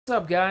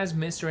What's up guys,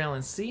 Mr.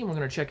 Alan C, and we're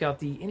going to check out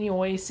the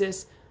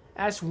Oasis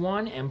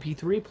S1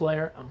 MP3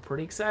 player. I'm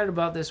pretty excited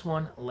about this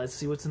one. Let's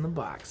see what's in the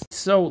box.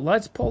 So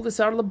let's pull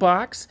this out of the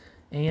box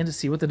and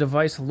see what the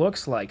device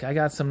looks like. I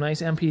got some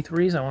nice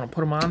MP3s. I want to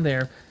put them on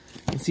there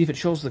and see if it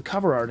shows the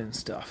cover art and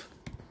stuff.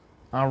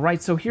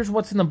 Alright, so here's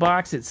what's in the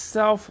box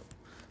itself.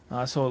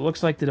 So it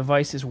looks like the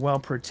device is well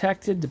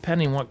protected.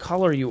 Depending on what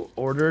color you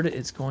ordered,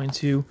 it's going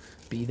to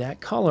be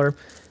that color.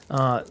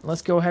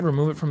 Let's go ahead and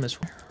remove it from this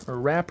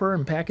wrapper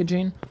and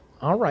packaging.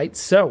 Alright,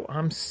 so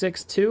I'm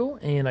 6'2",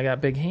 and I got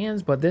big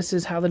hands, but this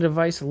is how the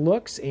device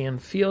looks and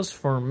feels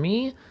for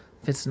me.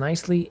 Fits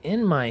nicely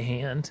in my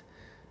hand,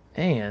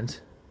 and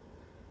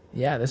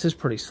yeah, this is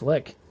pretty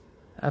slick.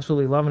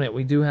 Absolutely loving it.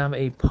 We do have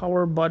a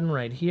power button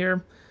right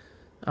here,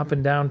 up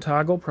and down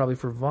toggle, probably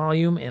for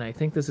volume, and I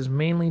think this is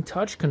mainly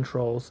touch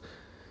controls.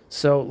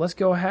 So let's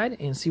go ahead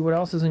and see what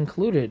else is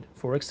included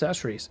for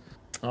accessories.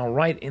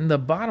 Alright, in the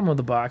bottom of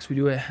the box we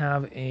do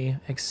have a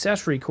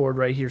accessory cord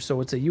right here.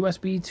 So it's a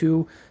USB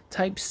to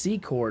Type-C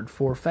cord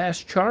for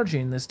fast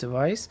charging this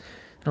device.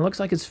 And it looks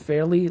like it's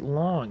fairly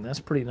long. That's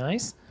pretty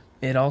nice.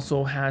 It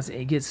also has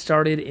a get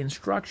started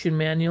instruction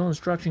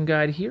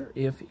guide here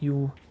if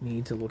you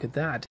need to look at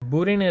that.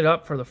 Booting it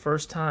up for the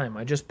first time,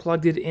 I just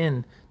plugged it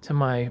in to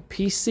my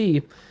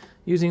PC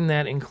using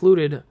that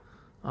included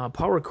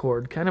power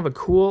cord. Kind of a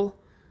cool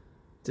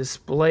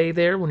display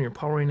there when you're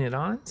powering it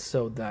on,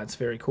 so that's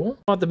very cool.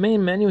 But the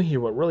main menu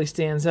here, what really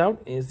stands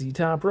out is the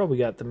top row. We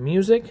got the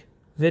music,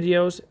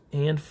 videos,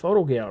 and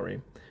photo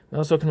gallery. We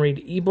also can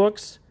read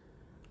ebooks,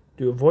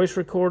 do a voice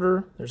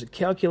recorder, there's a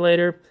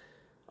calculator,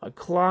 a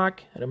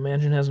clock, I'd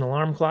imagine it has an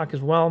alarm clock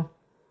as well,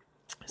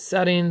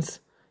 settings,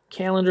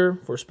 calendar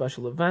for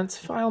special events,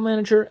 file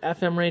manager,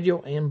 FM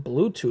radio, and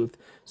Bluetooth,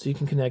 so you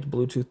can connect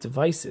Bluetooth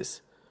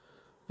devices.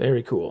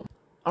 Very cool.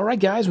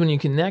 Alright guys, when you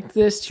connect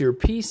this to your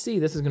PC,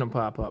 this is going to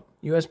pop up,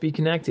 USB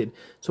connected.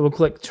 So we'll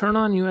click turn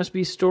on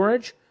USB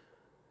storage,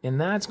 and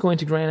that's going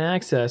to grant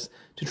access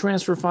to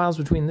transfer files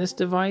between this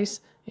device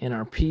and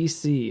our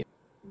PC.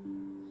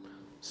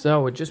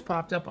 So it just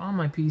popped up on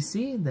my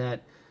PC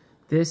that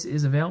this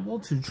is available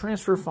to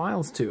transfer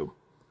files to.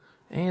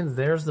 And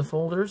there's the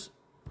folders.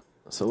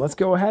 So let's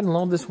go ahead and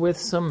load this with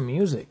some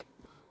music.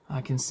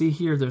 I can see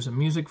here there's a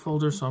music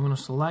folder, so I'm going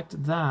to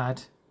select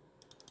that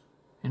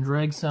and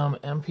drag some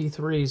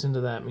MP3s into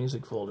that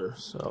music folder.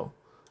 So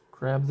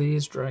grab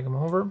these, drag them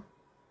over,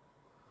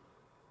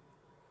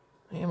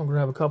 and we'll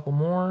grab a couple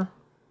more.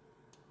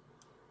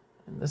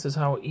 And this is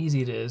how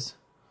easy it is.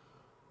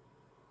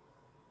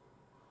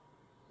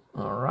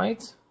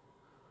 Alright,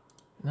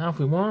 now if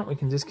we want, we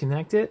can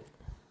disconnect it,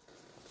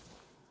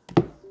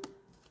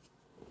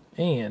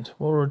 and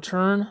we'll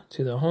return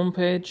to the home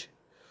page.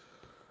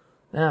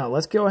 Now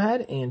let's go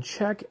ahead and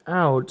check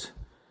out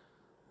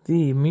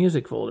the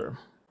music folder.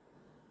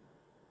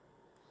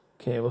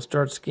 Okay, we'll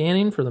start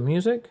scanning for the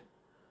music.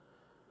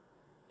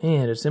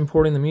 And it's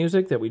importing the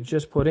music that we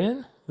just put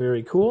in.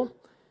 Very cool.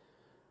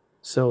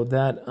 So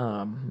that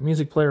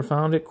music player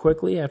found it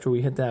quickly after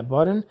we hit that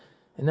button.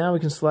 And now we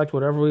can select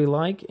whatever we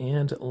like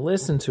and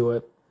listen to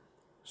it.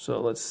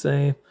 So let's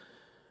say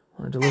I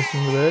wanted to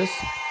listen to this.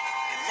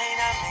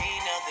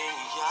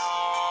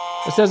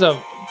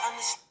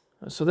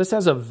 This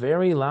has a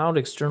very loud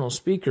external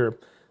speaker.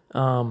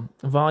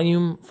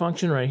 Volume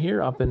function right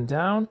here, up and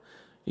down.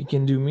 You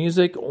can do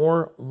music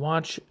or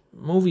watch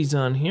movies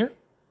on here.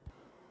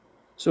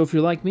 So if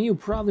you're like me, you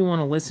probably want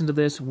to listen to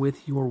this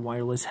with your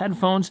wireless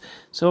headphones.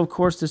 So of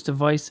course this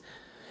device,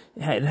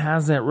 it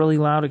has that really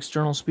loud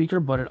external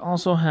speaker, but it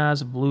also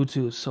has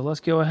Bluetooth. So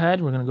let's go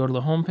ahead. We're going to go to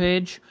the home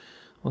page.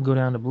 We'll go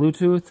down to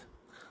Bluetooth.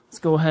 Let's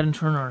go ahead and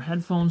turn our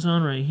headphones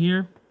on right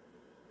here.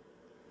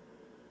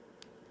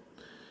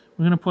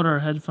 We're going to put our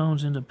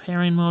headphones into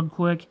pairing mode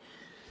quick.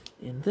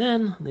 And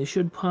then they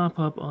should pop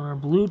up on our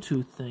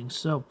Bluetooth thing.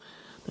 So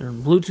they're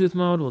in Bluetooth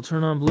mode. We'll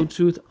turn on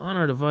Bluetooth on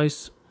our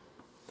device.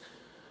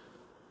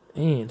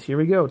 And here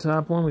we go.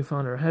 Top one, we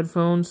found our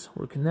headphones.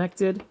 We're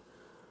connected.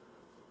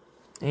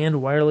 And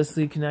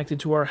wirelessly connected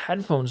to our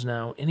headphones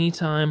now.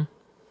 Anytime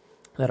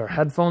that our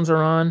headphones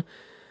are on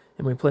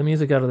and we play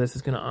music out of this,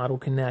 it's going to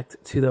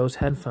auto-connect to those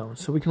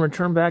headphones. So we can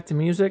return back to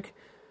music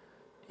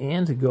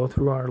and to go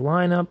through our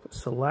lineup,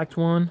 select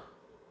one.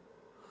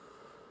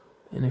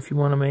 And if you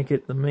want to make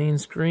it the main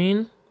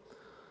screen,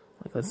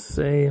 like let's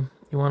say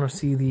you want to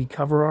see the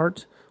cover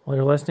art while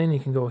you're listening, you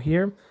can go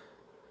here.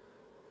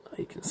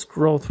 You can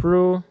scroll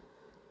through.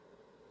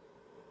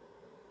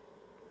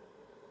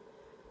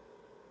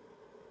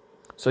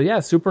 So yeah,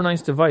 super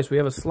nice device. We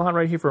have a slot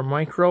right here for a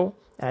micro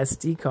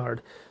SD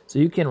card. So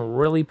you can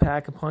really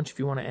pack a punch if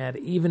you want to add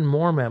even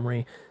more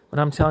memory. But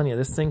I'm telling you,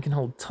 this thing can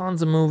hold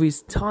tons of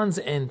movies, tons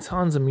and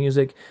tons of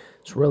music.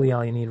 It's really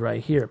all you need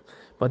right here.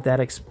 But that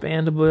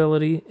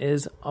expandability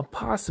is a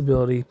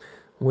possibility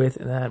with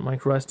that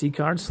micro SD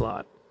card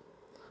slot.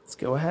 Let's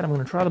go ahead. I'm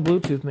going to try the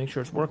Bluetooth, make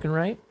sure it's working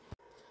right.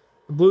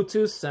 The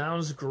Bluetooth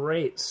sounds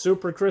great.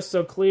 Super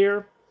crystal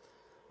clear.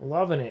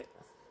 Loving it.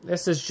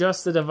 This is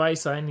just the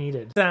device I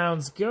needed.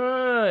 Sounds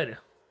good.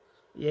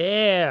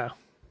 Yeah.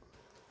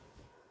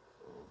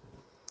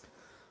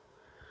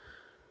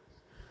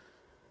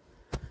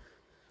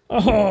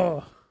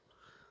 Oh!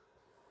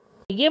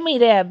 Give me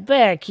that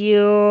back,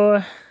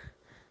 you.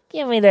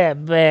 Give me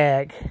that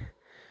back.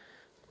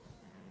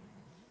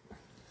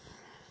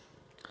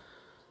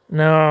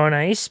 No,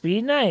 nice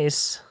speed,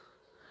 nice.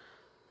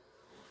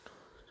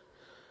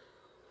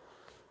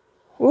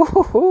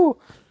 Woohoo!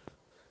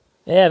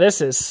 Yeah, this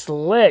is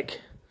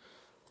slick.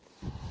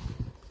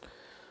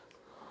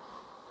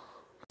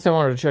 I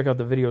wanted to check out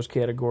the videos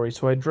category,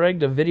 so I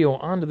dragged a video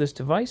onto this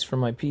device from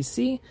my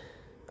PC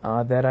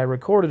that I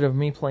recorded of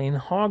me playing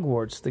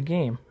Hogwarts, the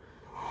game.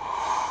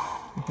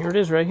 Here it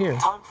is right here.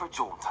 Time for a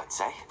jaunt, I'd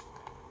say.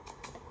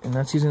 And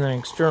that's using the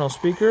external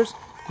speakers.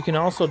 You can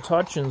also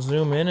touch and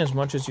zoom in as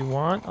much as you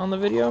want on the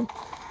video.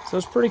 So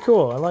it's pretty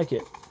cool. I like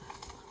it.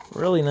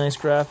 Really nice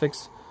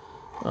graphics.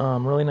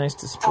 Really nice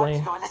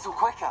display. Time to go a little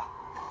quicker.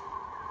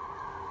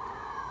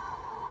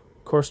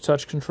 Of course,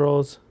 touch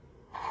controls.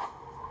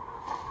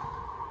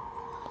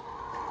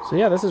 So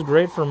yeah, this is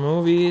great for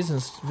movies and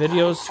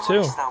videos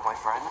too. Now, my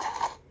friend.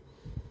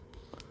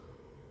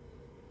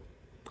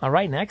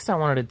 Alright, next I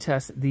wanted to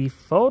test the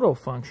photo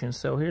function.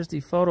 So here's the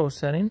photo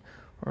setting,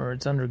 or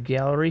it's under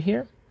gallery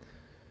here.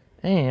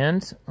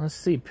 And let's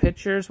see,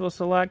 pictures we'll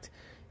select.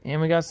 And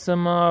we got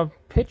some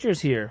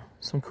pictures here.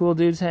 Some cool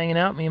dudes hanging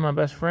out, me and my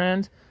best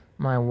friend,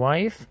 my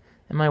wife,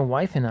 and my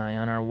wife and I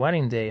on our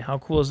wedding day. How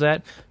cool is that?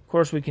 Of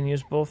course, we can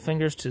use both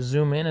fingers to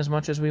zoom in as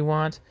much as we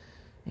want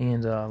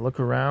and look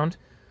around.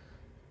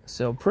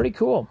 So pretty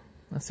cool.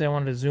 Let's say I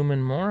wanted to zoom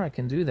in more, I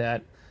can do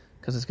that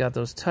because it's got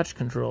those touch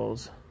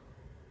controls.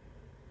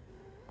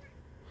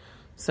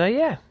 So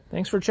yeah,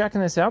 thanks for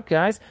checking this out,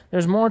 guys.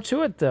 There's more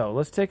to it, though.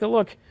 Let's take a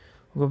look.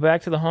 We'll go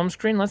back to the home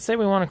screen. Let's say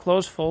we want to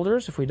close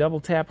folders. If we double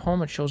tap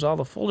home, it shows all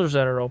the folders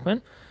that are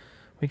open.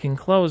 We can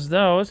close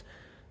those.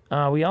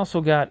 We also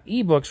got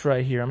ebooks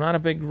right here. I'm not a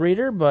big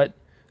reader, but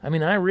I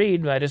mean, I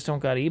read, but I just don't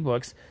got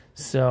ebooks.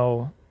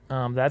 So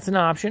that's an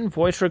option.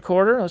 Voice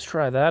recorder. Let's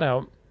try that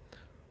out.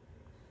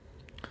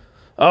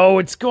 Oh,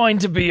 it's going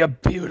to be a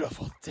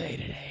beautiful day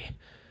today.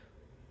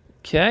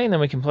 Okay, and then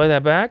we can play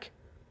that back.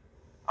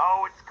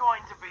 Oh, it's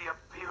going to be a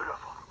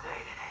beautiful day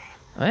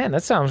today. Man,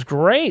 that sounds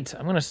great.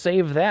 I'm going to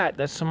save that.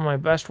 That's some of my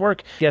best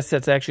work. Guess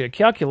that's actually a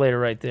calculator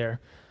right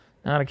there.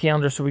 Not a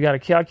calendar, so we got a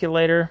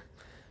calculator.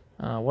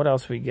 What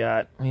else we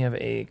got? We have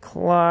a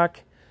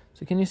clock.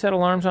 So can you set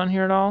alarms on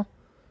here at all?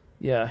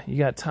 Yeah, you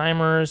got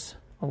timers,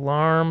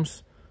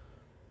 alarms.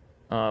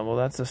 Well,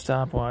 that's a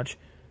stopwatch.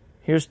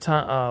 Here's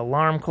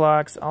alarm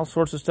clocks, all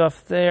sorts of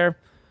stuff there.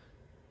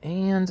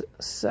 And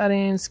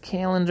settings,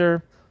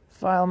 calendar,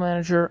 file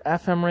manager,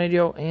 FM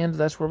radio, and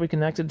that's where we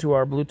connected to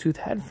our Bluetooth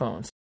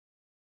headphones.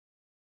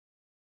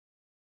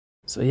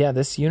 So yeah,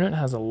 this unit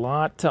has a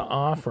lot to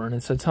offer, and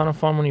it's a ton of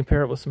fun when you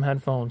pair it with some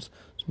headphones,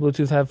 some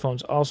Bluetooth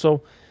headphones.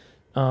 Also,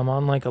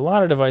 unlike a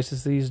lot of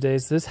devices these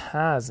days, this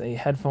has a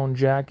headphone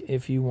jack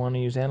if you want to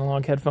use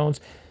analog headphones,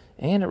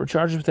 and it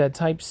recharges with that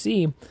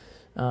Type-C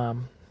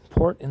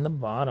port in the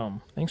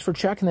bottom. Thanks for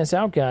checking this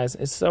out, guys.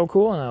 It's so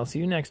cool, and I'll see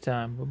you next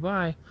time.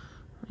 Bye-bye. Are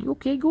you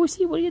okay,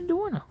 Goosey? What are you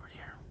doing over there?